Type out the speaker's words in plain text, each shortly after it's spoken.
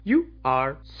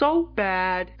are so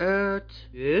bad at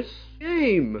this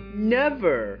game.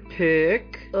 Never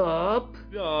pick up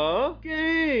the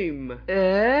game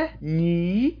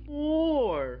anymore.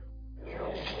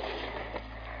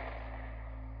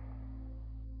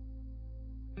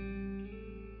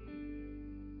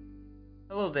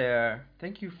 Hello there.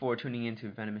 Thank you for tuning in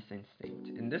to Venomous Instinct.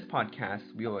 In this podcast,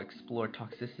 we will explore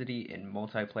toxicity in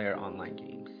multiplayer online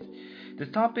games. This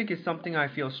topic is something I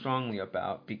feel strongly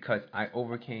about because I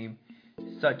overcame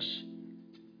such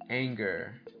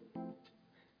anger.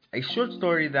 A short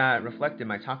story that reflected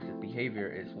my toxic behavior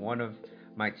is one of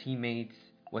my teammates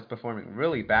was performing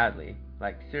really badly.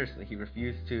 Like, seriously, he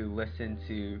refused to listen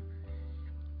to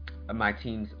my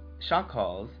team's shot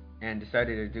calls and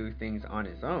decided to do things on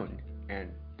his own.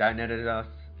 And that netted us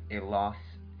a loss,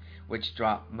 which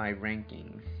dropped my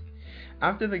rankings.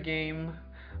 After the game,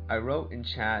 I wrote in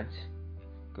chat,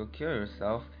 "Go kill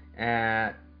yourself."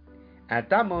 And at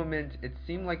that moment, it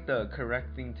seemed like the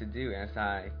correct thing to do as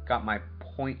I got my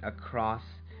point across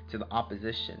to the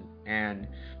opposition, and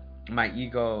my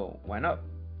ego went up.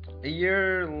 A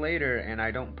year later, and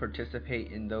I don't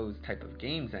participate in those type of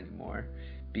games anymore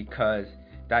because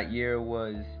that year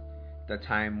was the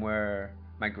time where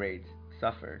my grades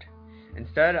suffered.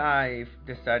 Instead, I've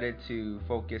decided to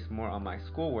focus more on my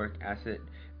schoolwork as it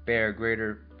bear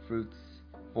greater fruits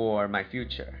for my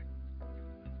future.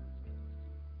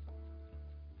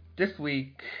 This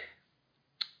week,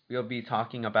 we'll be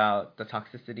talking about the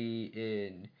toxicity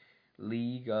in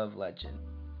League of Legends.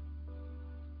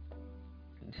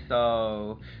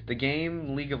 So, the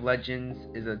game League of Legends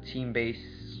is a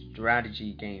team-based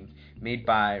strategy game made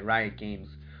by Riot Games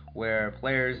where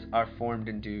players are formed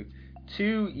into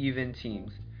two even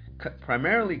teams,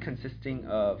 primarily consisting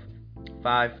of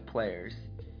 5 players.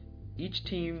 Each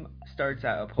team starts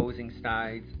at opposing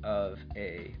sides of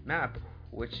a map,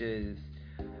 which is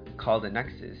called a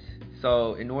nexus.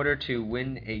 So in order to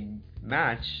win a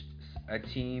match, a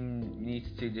team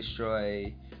needs to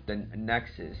destroy the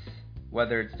nexus,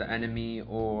 whether it's the enemy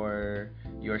or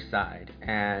your side.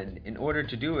 And in order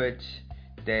to do it,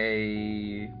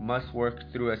 they must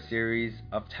work through a series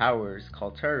of towers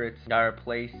called turrets that are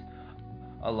placed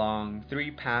along 3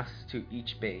 paths to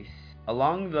each base.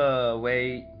 Along the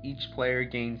way, each player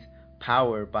gains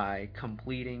power by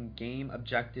completing game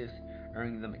objectives,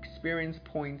 earning them experience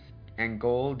points and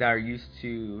gold that are used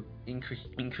to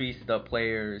increase the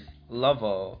player's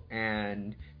level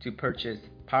and to purchase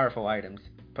powerful items,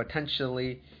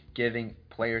 potentially giving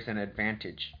players an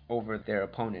advantage over their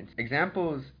opponents.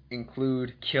 Examples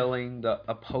include killing the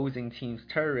opposing team's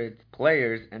turrets,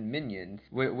 players, and minions,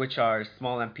 which are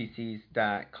small NPCs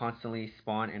that constantly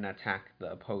spawn and attack the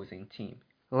opposing team.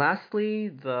 Lastly,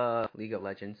 the League of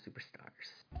Legends superstars.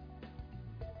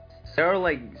 There are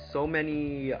like so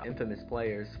many infamous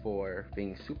players for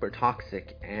being super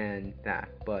toxic and that,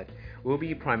 but we'll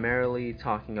be primarily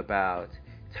talking about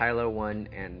Tyler1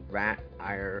 and Rat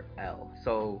IRL.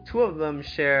 So 2 of them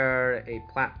share a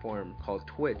platform called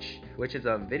Twitch, which is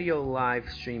a video live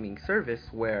streaming service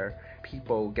where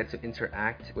people get to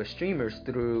interact with streamers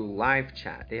through live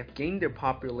chat. They have gained their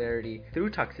popularity through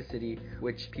toxicity,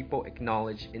 which people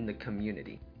acknowledge in the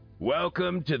community.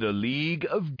 Welcome to the League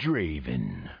of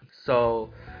Draven.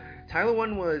 So,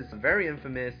 Tyler1 was very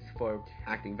infamous for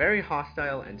acting very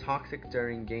hostile and toxic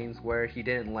during games where he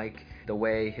didn't like the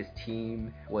way his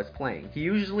team was playing. He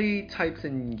usually types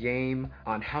in game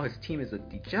on how his team is a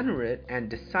degenerate and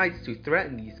decides to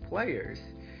threaten these players.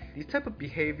 These type of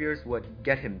behaviors would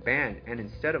get him banned, and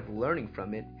instead of learning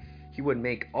from it, he would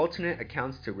make alternate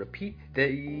accounts to repeat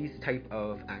these type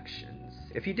of actions.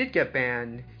 If he did get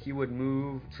banned, he would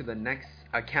move to the next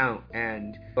account,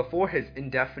 and before his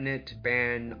indefinite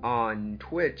ban on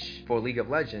Twitch for League of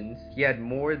Legends, he had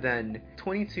more than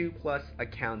 22 plus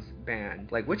accounts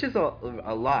banned, which is a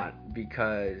lot,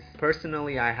 because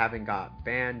personally I haven't got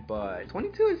banned, but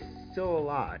 22 is still a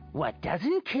lot. What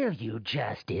doesn't kill you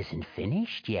just isn't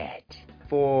finished yet.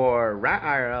 For Rat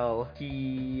IRL,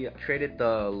 he created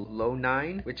the Low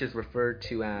 9, which is referred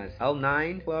to as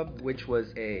L9 Club, which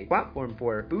was a platform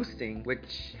for boosting,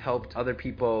 which helped other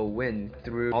people win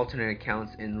through alternate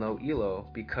accounts in low elo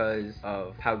because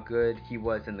of how good he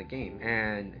was in the game.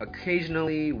 And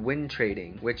occasionally win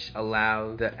trading, which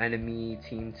allowed the enemy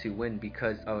team to win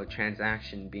because of a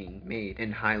transaction being made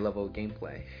in high level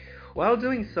gameplay. While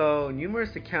doing so,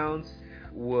 numerous accounts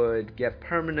would get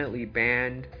permanently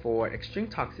banned for extreme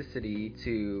toxicity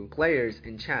to players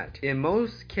in chat. In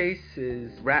most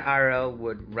cases, RatIRL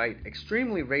would write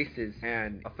extremely racist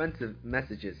and offensive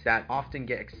messages that often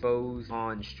get exposed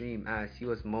on stream, as he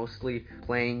was mostly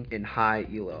playing in high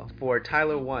elo. For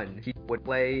Tyler 1, he would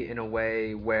play in a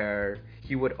way where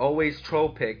he would always troll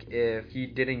pick if he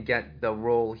didn't get the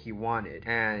role he wanted,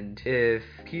 and if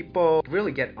people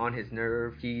really get on his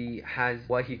nerve, he has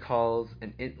what he calls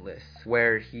an int list,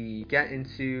 where he get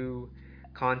into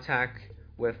contact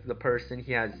with the person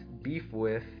he has beef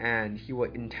with, and he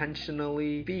would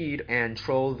intentionally feed and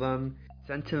troll them,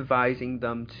 incentivizing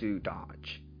them to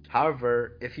dodge.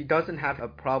 However, if he doesn't have a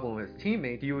problem with his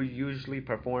teammates, he will usually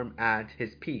perform at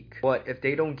his peak. But if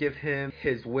they don't give him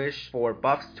his wish for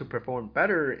buffs to perform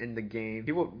better in the game,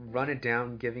 he will run it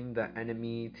down, giving the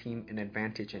enemy team an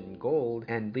advantage in gold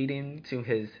and leading to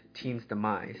his team's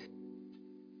demise.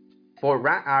 For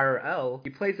RatIRL, he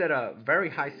plays at a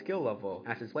very high skill level,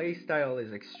 as his playstyle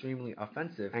is extremely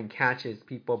offensive and catches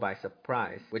people by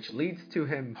surprise, which leads to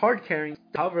him hard carrying.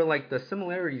 However, the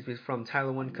similarities from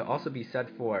Tyler 1 could also be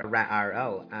said for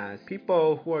RatIRL, as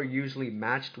people who are usually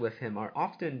matched with him are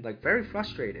often very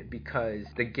frustrated because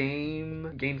the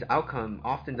game's outcome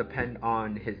often depend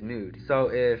on his mood.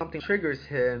 So if something triggers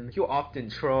him, he'll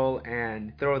often troll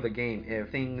and throw the game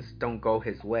if things don't go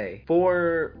his way.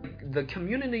 For the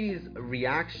community's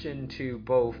reaction to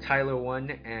both Tyler 1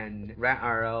 and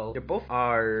RatIRL, they both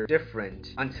are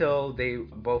different until they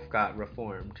both got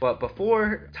reformed. But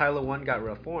before Tyler 1 got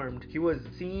reformed, he was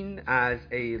seen as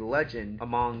a legend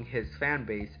among his fan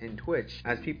base in Twitch,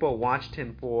 as people watched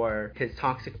him for his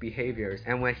toxic behaviors.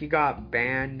 And when he got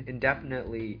banned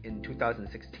indefinitely in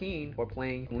 2016 for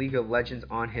playing League of Legends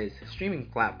on his streaming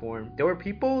platform, there were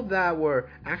people that were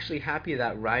actually happy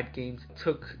that Riot Games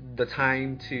took the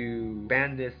time to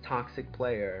ban this toxic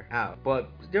player out. But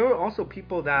there were also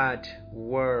people that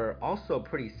were also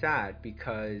pretty sad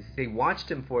because they watched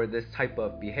him for this type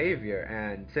of behavior,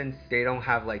 and since they don't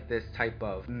have this type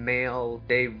of mail,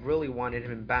 they really wanted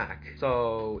him back.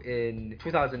 So in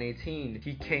 2018,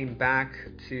 he came back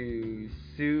to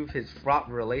soothe his fraught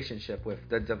relationship with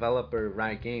the developer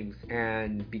Riot Games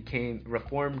and became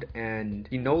reformed, and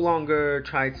he no longer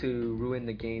tried to ruin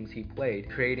the games he played,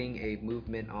 creating a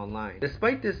movement online.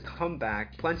 Despite this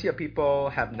comeback, plenty of people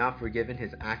have not forgiven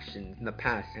his actions in the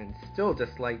past and still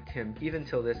dislike him even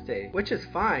till this day, which is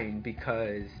fine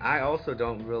because I also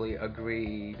don't really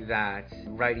agree that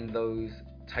writing those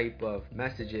type of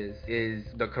messages is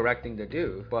the correct thing to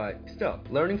do. But still,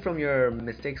 learning from your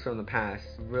mistakes from the past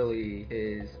really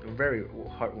is very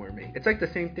heartwarming. It's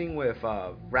the same thing with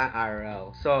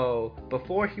RatIRL. So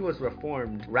before he was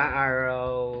reformed,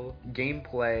 RatIRL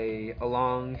gameplay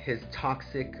along his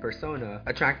toxic persona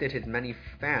attracted his many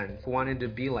fans who wanted to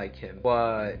be like him.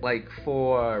 But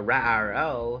for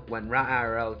RatIRL, when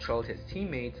RatIRL trolled his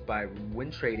teammates by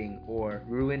win trading or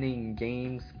ruining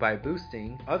games by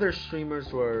boosting, other streamers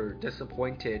were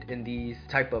disappointed in these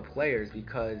type of players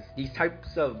because these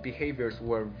types of behaviors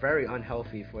were very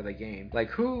unhealthy for the game.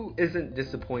 Who isn't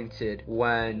disappointed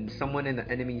when someone in the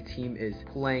enemy team is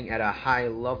playing at a high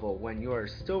level when you are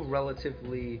still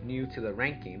relatively new to the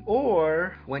ranking,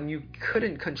 or when you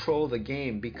couldn't control the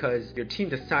game because your team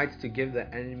decides to give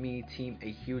the enemy team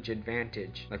a huge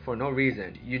advantage for no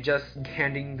reason? You just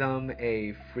handing them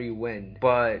a free win.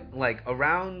 But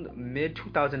around mid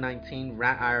 2019,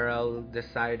 RatIRL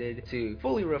decided to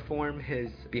fully reform his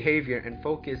behavior and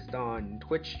focused on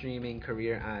Twitch streaming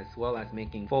career as well as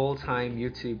making full-time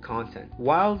YouTube content.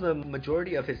 While the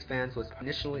majority of his fans was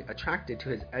initially attracted to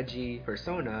his edgy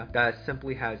persona that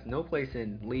simply has no place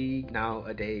in League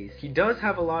nowadays, he does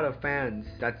have a lot of fans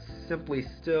that simply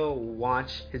still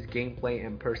watch his gameplay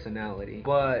and personality.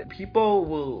 But people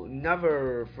will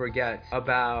never forget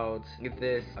about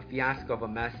this fiasco of a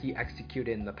mess he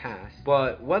executed in the past.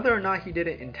 But whether or not he did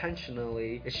it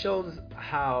intentionally, it shows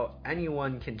how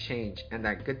anyone can change and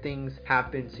that good things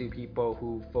happen to people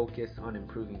who focus on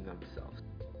improving themselves.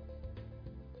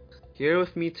 Here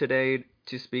with me today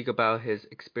to speak about his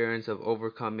experience of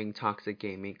overcoming toxic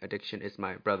gaming addiction is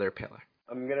my brother Paler.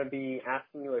 I'm going to be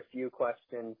asking you a few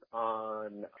questions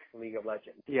on League of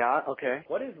Legends. Yeah, okay.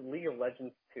 What is League of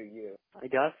Legends to you? I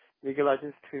guess League of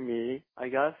Legends to me, I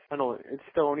guess, I don't know, it's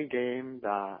the only game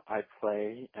that I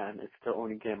play and it's the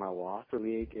only game I watch. The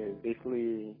League is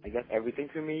basically, I guess, everything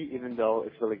to me, even though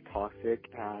it's really toxic,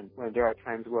 and when there are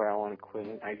times where I want to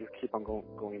quit, I just keep on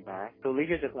going back. So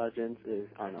League of Legends is,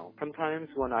 I don't know, sometimes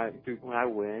when I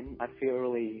win, I feel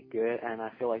really good and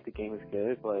I feel like the game is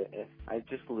good, but if I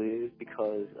just lose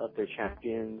because of their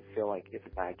champions, I feel like it's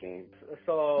a bad game.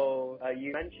 So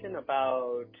you mentioned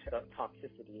about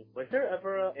toxicity. Was there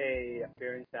ever a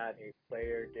experience that a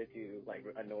player did to like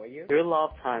annoy you? There are a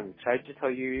lot of times. Should I just tell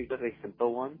you just a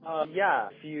simple one? Yeah.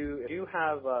 If you do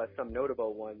have some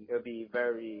notable ones, it would be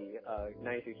very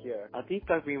nice to hear. I think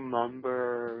I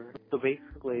remember. So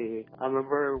basically, I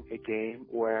remember a game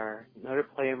where another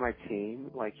player in my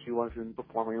team, like he wasn't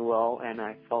performing well, and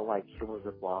I felt like he was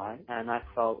a bot, and I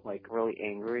felt like really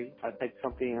angry. I typed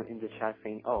something in the chat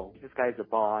saying, "Oh, this guy's a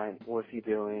bot. What's he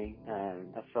doing?"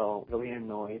 And I felt really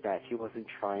annoyed that he wasn't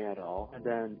trying at all. And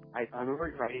then I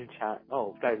remember writing in chat,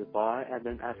 "Oh, this guy's a bot." And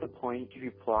then at some point he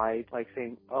replied like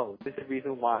saying, "Oh, this is the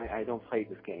reason why I don't play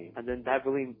this game." And then that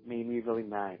really made me really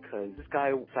mad because this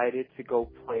guy decided to go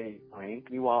play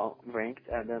ranked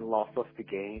and then lost us the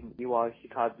game. Meanwhile, he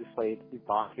thought this played a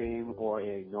bot game or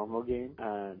a normal game.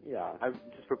 And yeah, I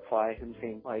just replied him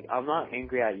saying like, "I'm not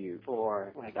angry at you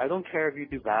for like, I don't care if you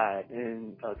do bad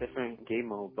in a different game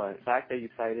mode, but the fact that you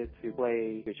decided to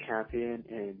play your champion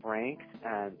in ranked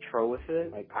and troll with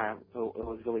it, like it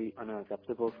was really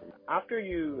unacceptable for me." After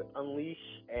you unleash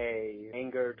a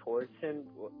anger towards him,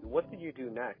 what did you do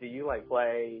next? Did you like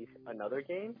play another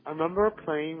game? I remember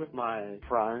playing with my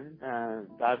friend, and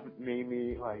that made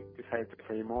me like decide to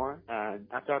play more. And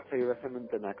after I played with him in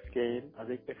the next game, I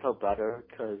think it felt better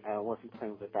because I wasn't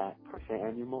playing with that person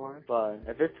anymore. But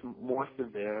if it's more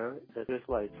severe, if it's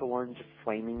like someone just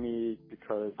flaming me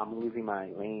because I'm losing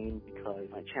my lane because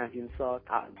my champion sucks,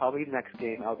 probably next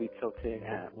game I'll be tilted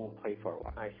and won't play for a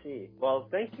while. I see. Well,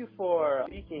 thank you for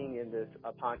speaking in this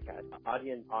podcast. The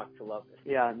audience ought to love this.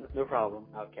 Yeah, no problem.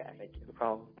 Okay, thank you. No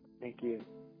problem. Thank you.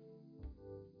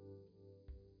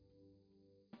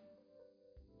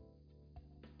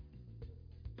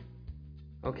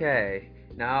 Okay,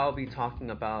 now I'll be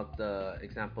talking about the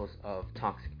examples of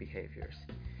toxic behaviors.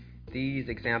 These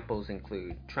examples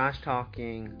include trash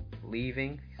talking,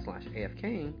 leaving /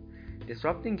 AFKing,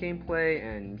 disrupting gameplay,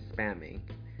 and spamming.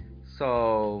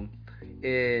 So,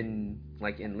 in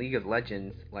League of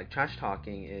Legends, like trash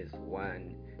talking is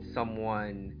when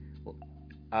someone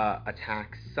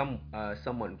attacks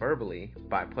someone verbally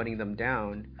by putting them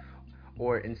down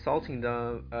or insulting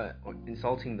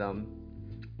them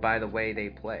by the way they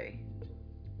play.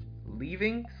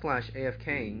 Leaving /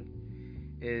 AFKing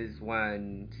is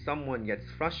when someone gets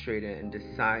frustrated and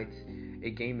decides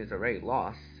a game is already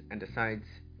lost and decides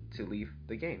to leave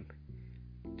the game.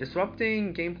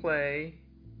 Disrupting gameplay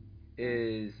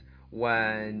is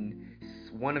when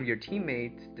one of your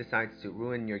teammates decides to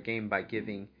ruin your game by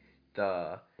giving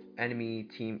the enemy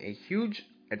team a huge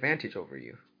advantage over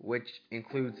you, which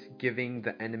includes giving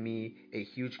the enemy a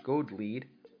huge gold lead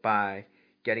by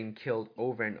getting killed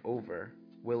over and over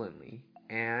willingly.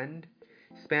 And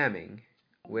spamming,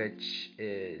 which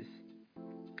is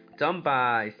done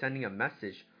by sending a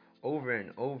message over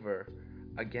and over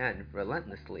again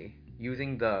relentlessly,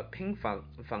 using the ping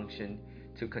function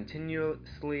to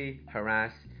continuously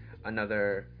harass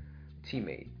another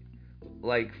teammate.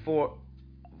 Like for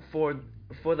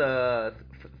the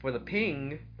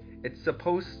ping, it's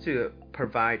supposed to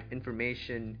provide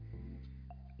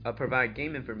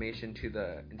game information to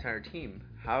the entire team.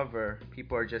 However,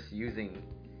 people are just using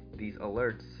these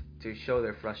alerts to show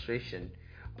their frustration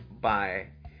by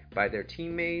their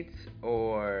teammates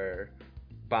or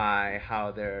by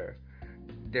how they're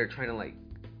trying to like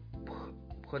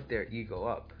put their ego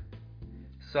up.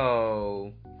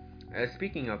 So,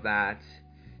 speaking of that,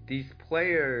 these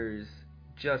players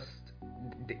just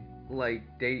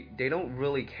they don't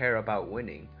really care about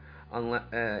winning, unless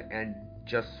and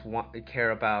just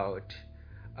care about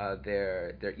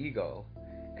their ego,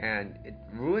 and it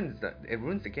ruins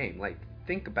the game. Like,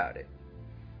 think about it.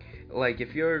 Like,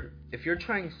 if you're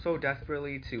trying so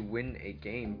desperately to win a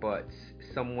game, but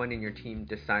someone in your team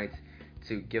decides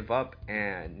to give up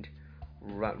and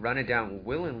run it down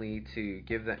willingly to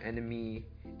give the enemy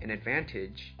an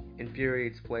advantage,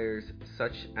 infuriates players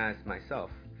such as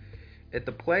myself. If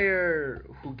the player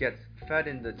who gets fed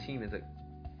in the team is a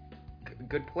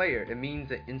good player, it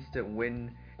means an instant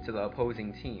win to the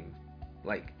opposing team.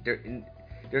 Like,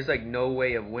 there's like no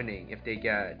way of winning if they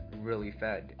get really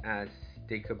fed, as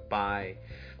they could buy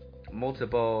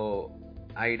multiple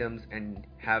items and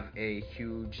have a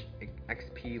huge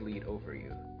XP lead over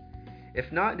you.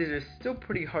 If not, it is still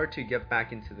pretty hard to get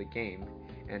back into the game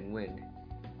and win.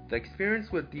 The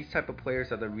experience with these type of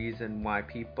players are the reason why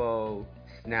people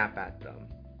snap at them.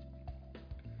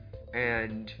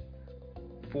 And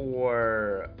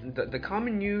for the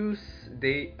common use,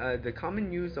 the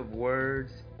common use of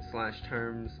words /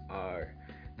 terms are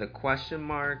the question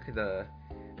mark,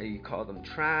 you call them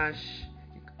trash,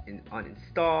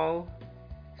 uninstall.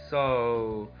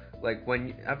 So like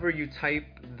whenever you type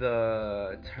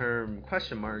the term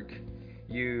question mark,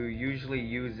 you usually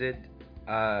use it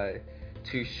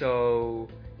to show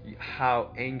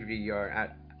how angry you are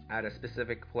at a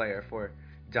specific player for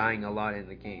dying a lot in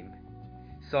the game.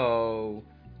 So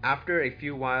after a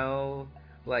few while,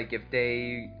 like if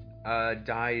they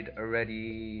died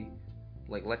already,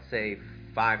 like let's say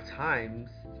 5 times,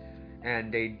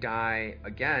 and they die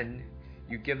again,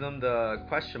 you give them the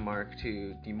question mark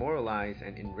to demoralize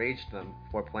and enrage them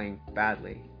for playing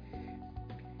badly.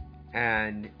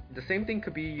 And the same thing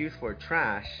could be used for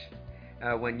trash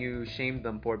when you shame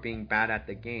them for being bad at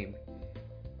the game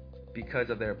because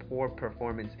of their poor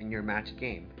performance in your match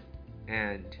game.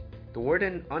 And the word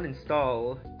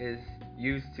uninstall is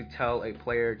used to tell a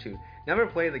player to never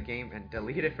play the game and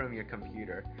delete it from your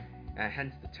computer,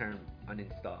 hence the term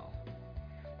uninstall.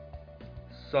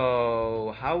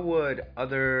 So how would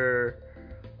other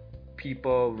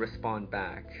people respond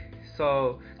back?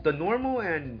 So the normal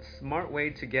and smart way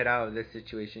to get out of this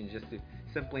situation is just to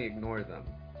simply ignore them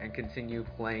and continue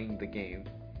playing the game.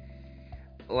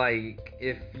 Like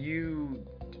if you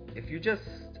just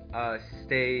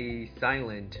stay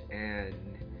silent and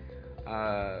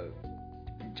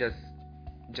just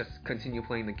continue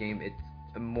playing the game, it's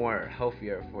more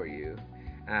healthier for you,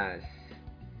 as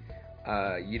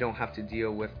you don't have to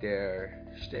deal with their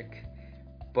shtick.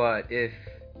 But if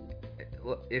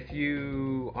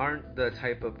you aren't the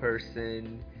type of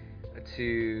person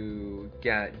to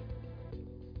get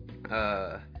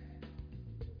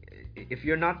if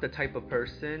you're not that type of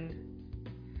person,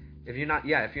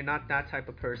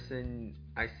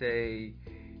 I say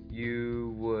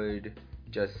you would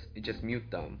just mute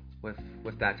them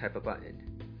with that type of button.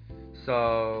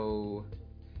 So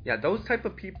yeah, those type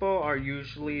of people are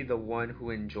usually the one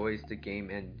who enjoys the game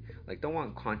and like don't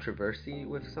want controversy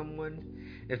with someone.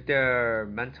 If their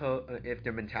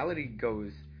mentality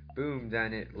goes boom,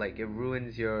 then it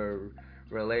ruins your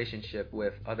relationship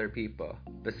with other people.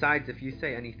 Besides, if you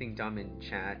say anything dumb in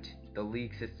chat, the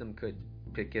league system could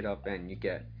pick it up and you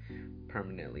get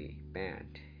permanently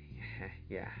banned.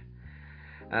 Yeah.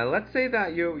 Let's say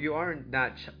that you aren't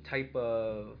that type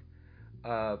of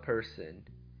person.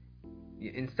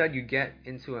 Instead, you get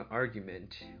into an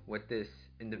argument with this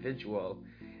individual,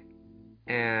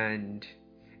 and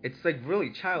it's like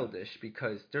really childish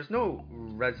because there's no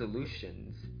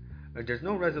resolutions. There's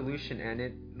no resolution, and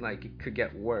it could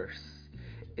get worse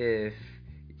if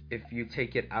you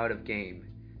take it out of game.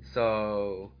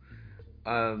 So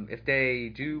if they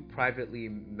do privately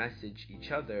message each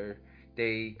other,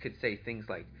 they could say things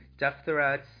like death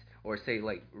threats or say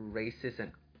like racist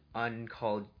and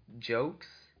uncalled jokes.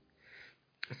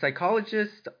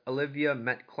 Psychologists Olivia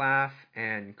Metcalf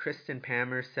and Kristen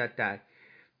Palmer said that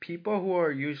people who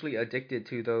are usually addicted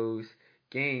to those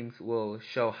games will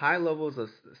show high levels of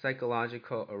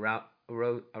psychological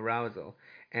arousal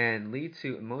and lead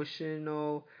to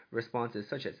emotional responses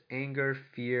such as anger,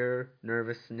 fear,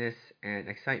 nervousness, and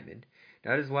excitement.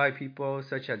 That is why people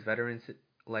such as veterans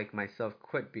like myself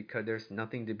quit, because there's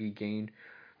nothing to be gained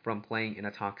from playing in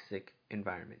a toxic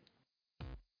environment.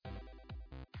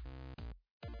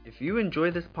 If you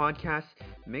enjoy this podcast,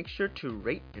 make sure to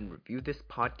rate and review this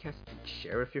podcast and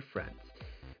share with your friends.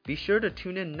 Be sure to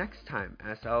tune in next time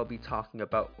as I'll be talking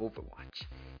about Overwatch.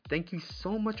 Thank you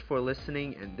so much for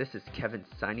listening, and this is Kevin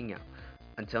signing out.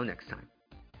 Until next time.